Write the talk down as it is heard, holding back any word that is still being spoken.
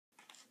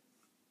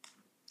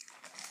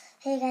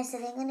Hey guys,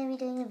 today I'm going to be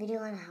doing a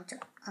video on how to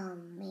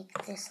make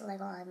this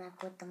Lego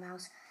iMac with the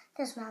mouse.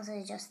 This mouse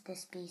is just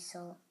this piece,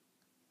 so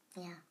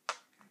yeah,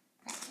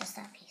 just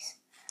that piece.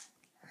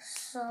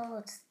 So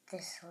it's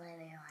this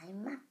Lego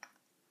iMac.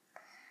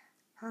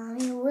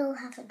 You will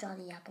have to draw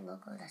the Apple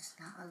logo. That's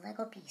not a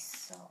Lego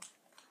piece, so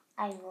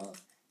I will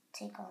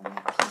take all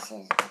my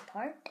pieces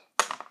apart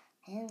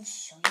and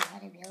show you how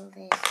to build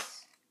this.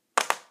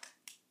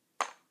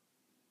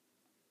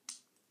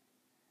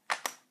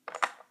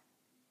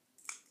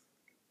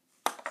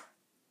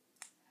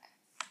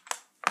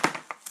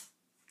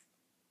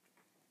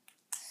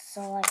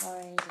 So I've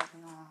already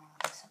taken all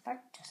this apart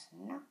just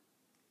now.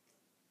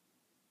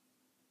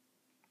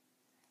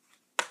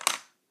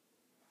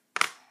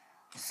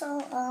 So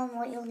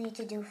what you'll need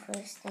to do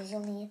first is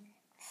you'll need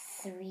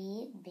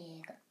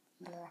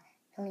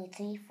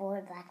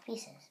four black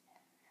pieces.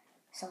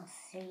 So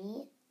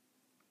 3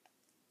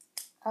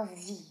 of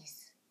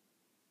these,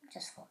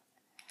 just 4.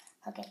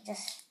 Okay,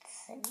 just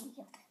 3 of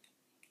them.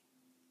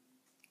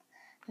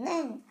 And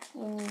then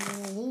you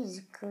need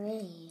these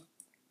gray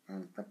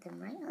and put that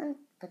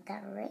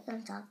right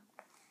on top.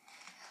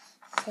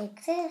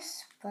 Take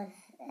this,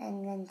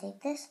 and then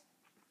take this,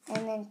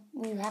 and then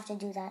you have to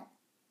do that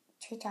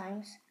 2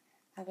 times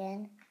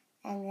again,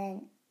 and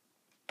then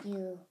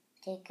you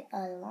take a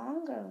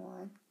longer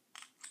one,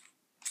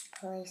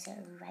 place it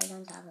right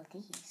on top of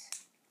these.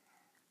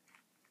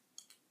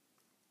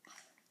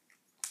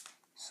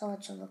 So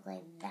it should look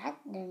like that.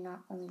 They're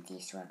not only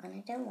these 2 are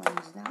connected, one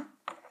is not.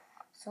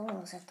 So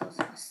we'll set those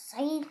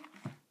aside.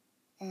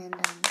 And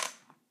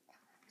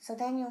so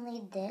then you'll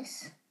need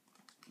this.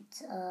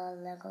 It's a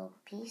Lego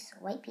piece,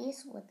 white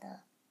piece with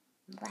a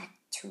black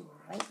 2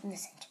 right in the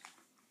center.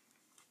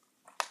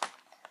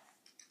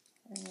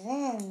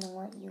 Then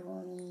what you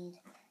will need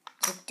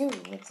to do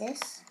with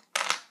this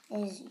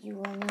is you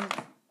will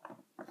need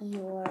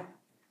your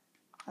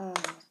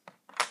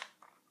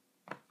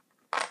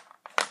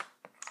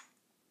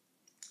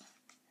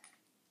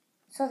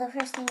so the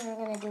first thing you're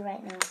going to do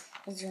right now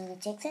is you're going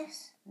to take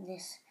this, you're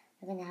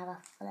going to have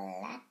a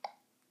flat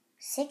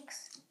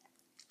 6,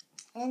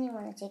 and you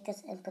want to take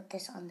this and put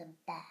this on the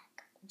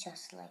back,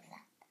 just like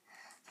that.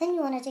 Then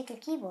you want to take your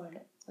keyboard,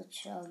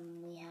 which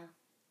we have,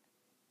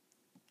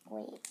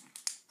 wait,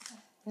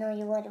 no,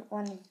 you wouldn't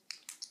want to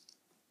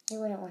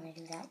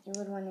do that. You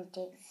would want to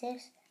take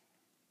this,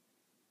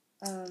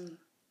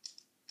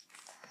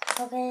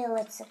 okay,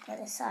 let's set that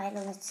aside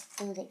and let's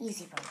do the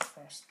easy part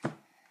first.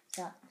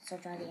 So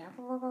draw the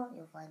Apple logo,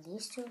 you'll find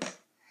these 2.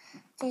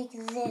 Take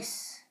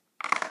this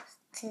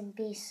thin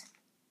piece,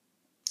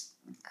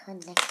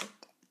 connect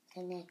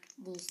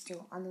these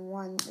 2 on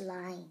one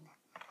line.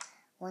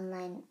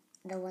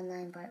 The one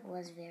line part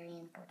was very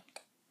important.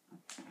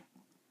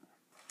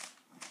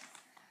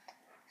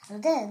 So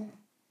then,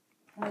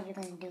 what you're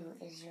going to do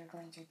is you're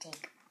going to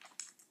take,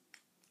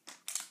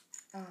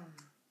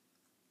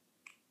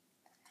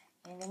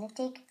 you're going to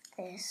take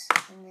this,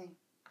 and then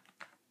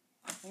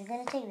you're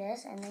going to take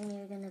this, and then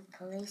you're going to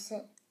place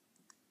it,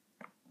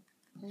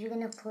 you're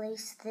going to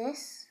place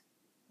this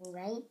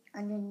right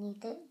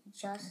underneath it,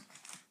 just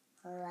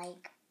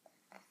like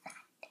that.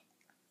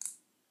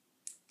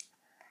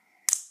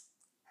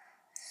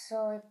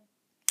 So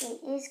it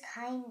is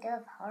kind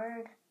of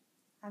hard,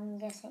 I'm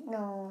guessing.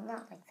 No,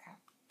 not like that.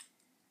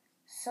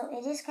 So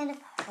it is kind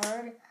of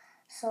hard,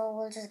 so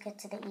we'll just get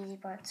to the easy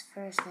parts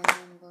first, and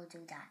then we'll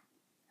do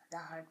the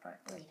hard part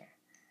later.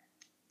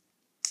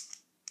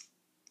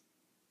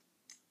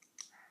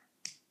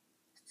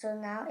 So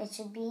now it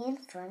should be in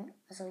front,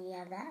 so you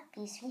have that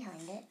piece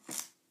behind it.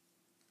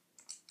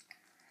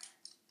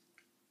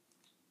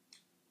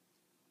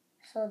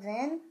 So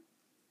then,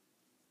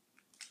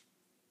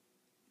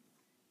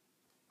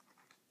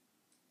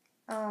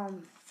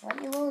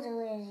 what you will do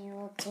is you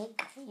will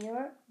take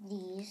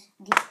these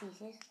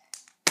pieces.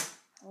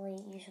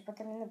 Wait, you should put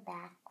them in the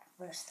back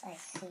first, I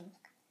think.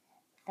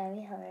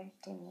 Very hard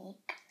to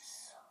make,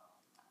 so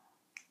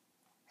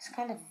it's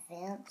kind of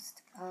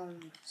advanced,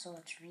 so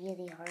it's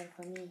really hard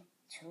for me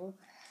too.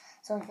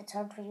 So if it's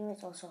hard for you,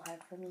 it's also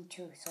hard for me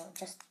too, so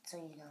just so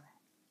you know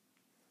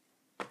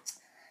that.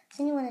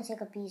 Then you want to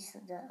take a piece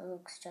that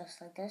looks just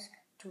like this,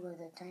 2 of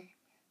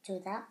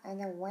that, and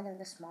then one of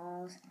the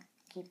smalls,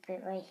 keep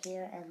it right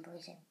here and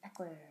place it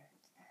backwards,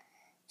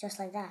 just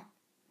like that.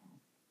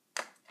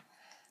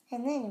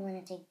 And then you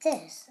want to take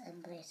this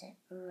and place it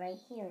right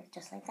here,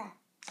 just like that.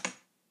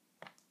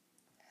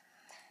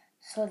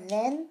 So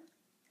then,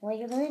 what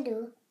you're going to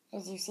do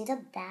is you see the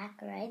back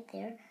right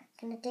there.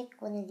 You're going to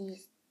take one of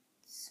these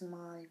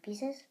small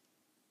pieces,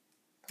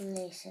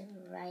 place it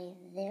right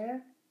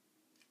there,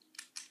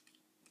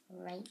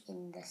 right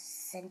in the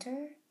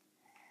center.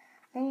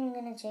 Then you're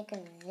going to take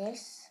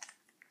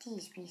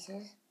these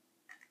pieces,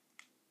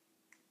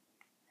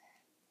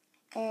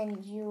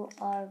 and you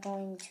are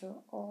going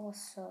to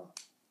also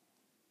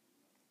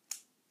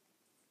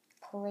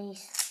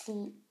place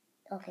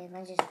okay,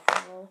 mine just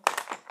broke.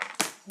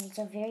 These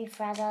are very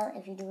fragile.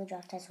 If you do a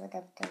drop test with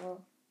them, they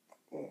will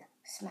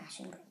smash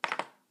and break.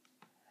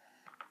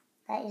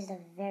 That is the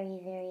very,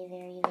 very,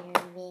 very, very,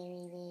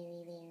 very,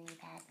 very, very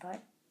bad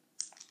part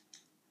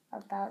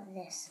about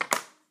this.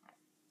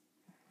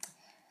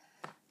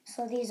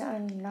 So these are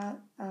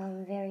not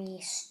very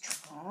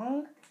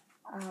strong.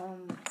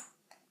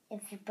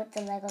 If you put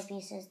the Lego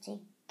pieces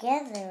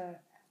together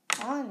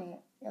on it,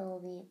 it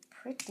will be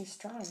pretty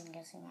strong, I'm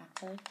guessing,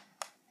 actually.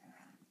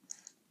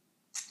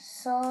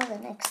 So the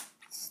next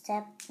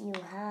step you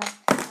have,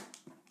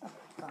 oh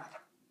god,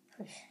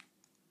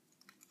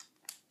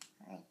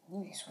 I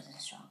knew this wasn't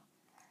strong.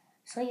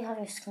 So you have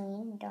your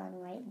screen done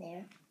right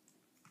there.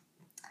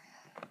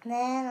 And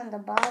then on the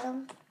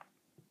bottom,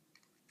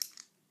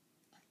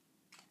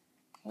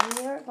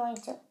 you're going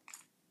to,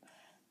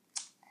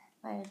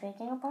 mine is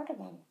breaking apart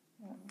again.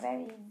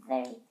 Very,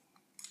 very,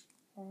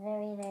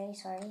 very, very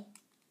sorry.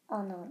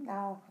 Oh no,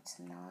 now it's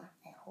not,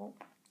 I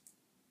hope.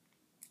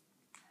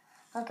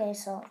 Okay,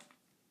 so,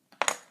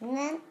 and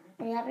then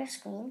you have your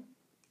screen.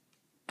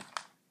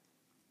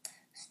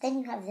 So then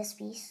you have this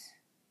piece.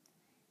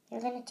 You're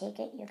going to take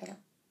it, you're going to,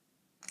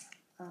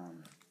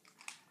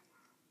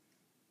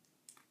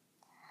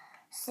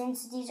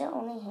 since these are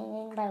only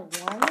hanging by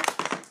one,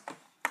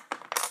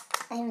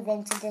 I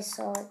invented this,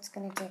 so it's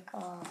going to take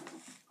a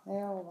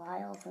little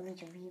while for me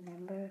to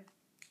remember.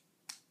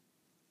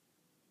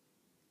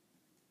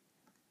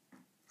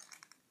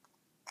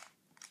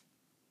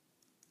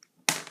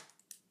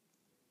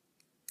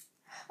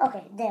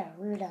 Okay, there,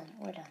 we're done,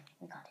 we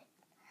got it.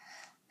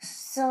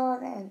 So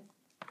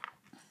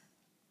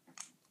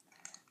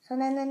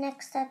then the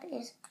next step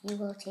is you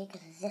will take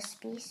this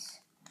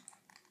piece,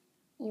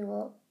 you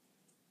will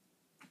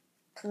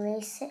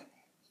place it,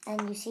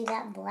 and you see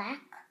that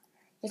black?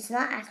 It's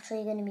not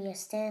actually going to be a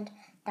stand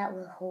that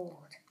will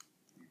hold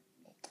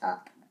it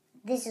up.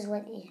 This is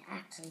what it's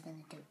actually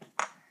going to do.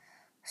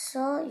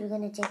 So you're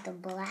going to take the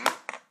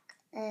black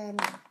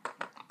and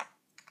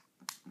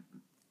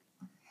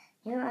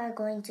you are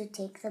going to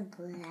take the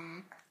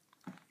black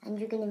and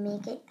you're going to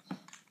make it,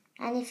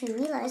 and if you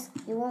realize,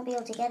 you won't be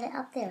able to get it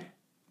up there.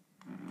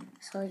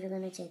 So you're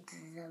going to take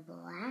the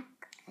black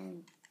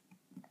and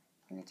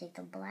you're going to take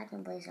the black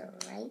and place it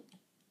right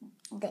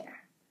there.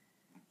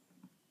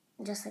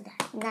 Just like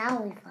that.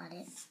 Now we've got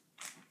it.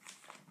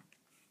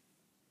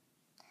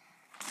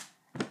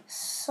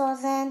 So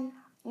then,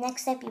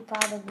 next step you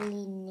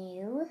probably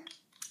knew,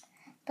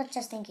 but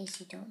just in case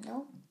you don't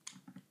know,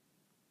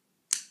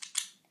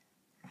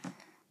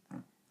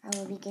 I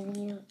will be giving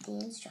you the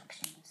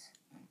instructions.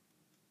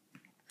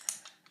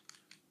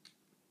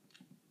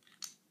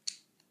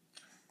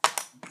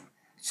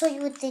 So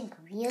you would think,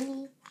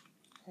 really?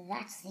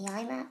 That's the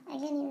iMac? I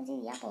can't even see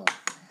the apple.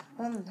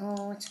 Oh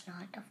no, it's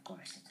not. Of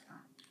course it's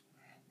not.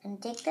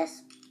 And take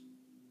this.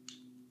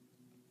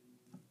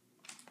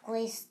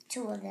 Place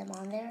 2 of them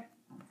on there.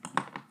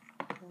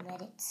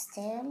 Let it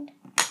stand.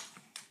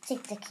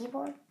 Take the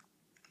keyboard.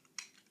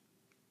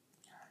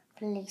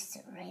 Place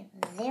it right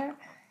there.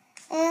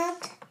 And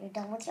you're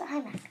done with your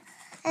iMac.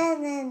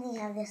 And then you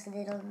have this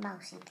little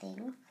mousey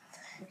thing.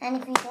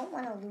 And if you don't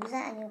want to lose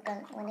that and you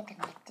want to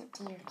connect it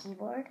to your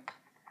keyboard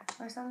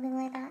or something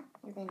like that,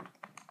 you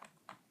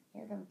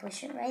can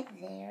push it right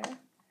there.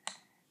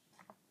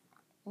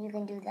 You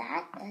can do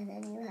that, and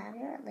then you have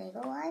your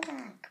Lego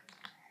iMac.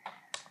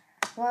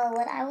 Well,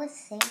 what I would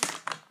think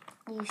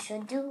you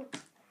should do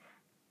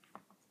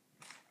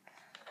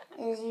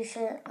is you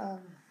should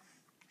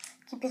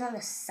keep it on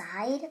the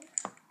side,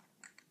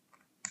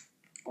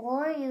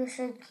 or you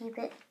should keep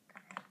it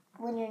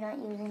when you're not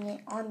using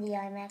it on the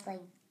iMac, like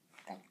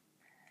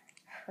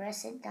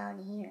press it down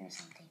here or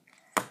something.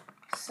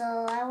 So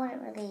I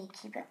wouldn't really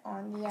keep it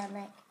on the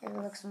iMac. It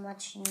looks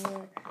much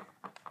newer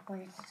when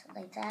it's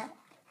like that.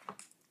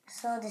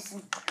 So this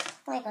is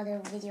like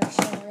other videos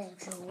showing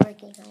actually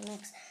working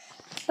iMacs.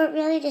 But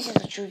really, this is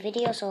a true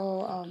video,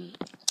 so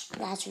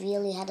that's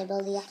really how to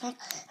build the iMac.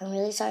 I'm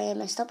really sorry I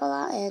messed up a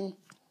lot, and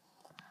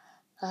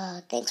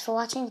thanks for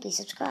watching. Please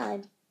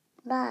subscribe.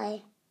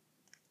 Bye.